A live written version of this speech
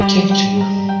Take 2.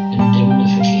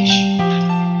 Indemnification.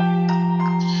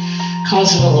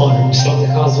 Cause of alarm. So the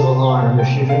cause of alarm. If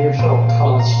you've ever felt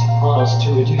cause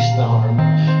to reduce the harm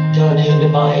done in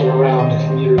and by and around a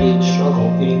community in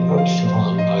struggle, being poached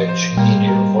upon by a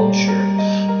trillionaire vulture,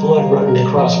 blood running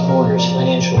across borders,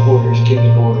 financial hoarders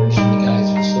giving orders in the guise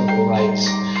of civil rights,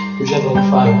 we're juggling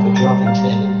 5 but dropping 10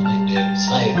 in plain damn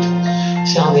sight.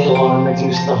 Sound the alarm,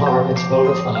 reduce the harm, it's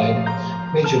bona fide.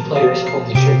 Major players pulled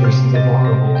the triggers and the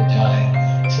vulnerable would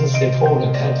die. Since they pulled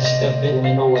it, had to step in and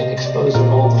annul it, exposing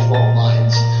all the fault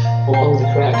lines, along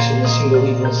the cracks in the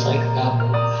pseudo-legal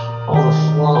psyche-babble, all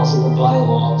the flaws in the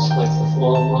bylaws, like the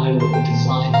flawed line with the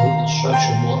design legal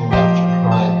structure long after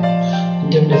crime.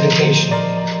 Indemnification,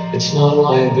 it's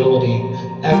non-liability,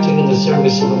 acting in the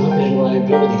service of a limited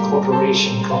liability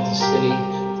corporation called the city,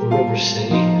 the river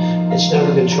city. It's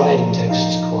never been tried in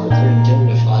Texas court. They're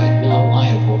indemnified,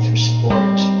 non-liable for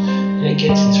support. And it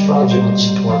gets its fraudulent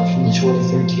support from the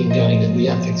 2013 gutting of the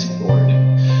ethics board.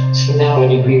 So now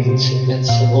any grievance submits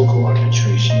to local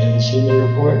arbitration. Haven't seen the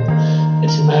report?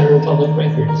 It's a matter of public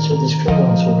record, so this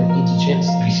criminal tort needs a chance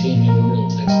to be seen in a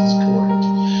real Texas court.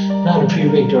 Not a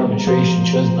pre-rigged arbitration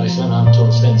chosen by San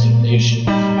Anto's heads of nation,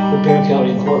 or Bexar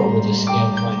County Court where the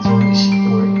scam finds only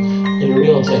support. In a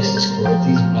real Texas court,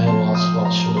 these bylaws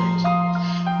fall short.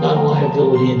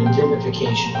 Non-liability and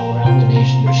indemnification all around the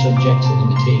nation are subject to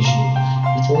limitation.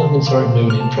 If the limits aren't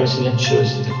noted, precedent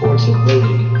shows that the courts have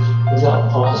voted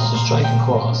without pause to strike a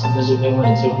clause that doesn't know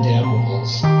its own damn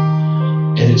rules.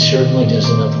 And it certainly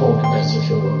doesn't uphold it as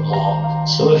if it were law.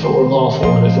 So if it were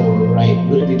lawful and if it were right,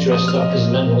 would it be dressed up as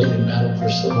an unrelated battle for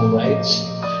civil rights?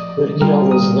 Would it need all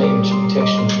those layers of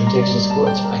protection from Texas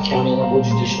courts by county-level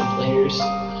judicial players?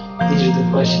 These are the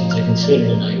questions I consider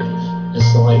tonight as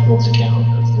the light bulbs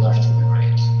count.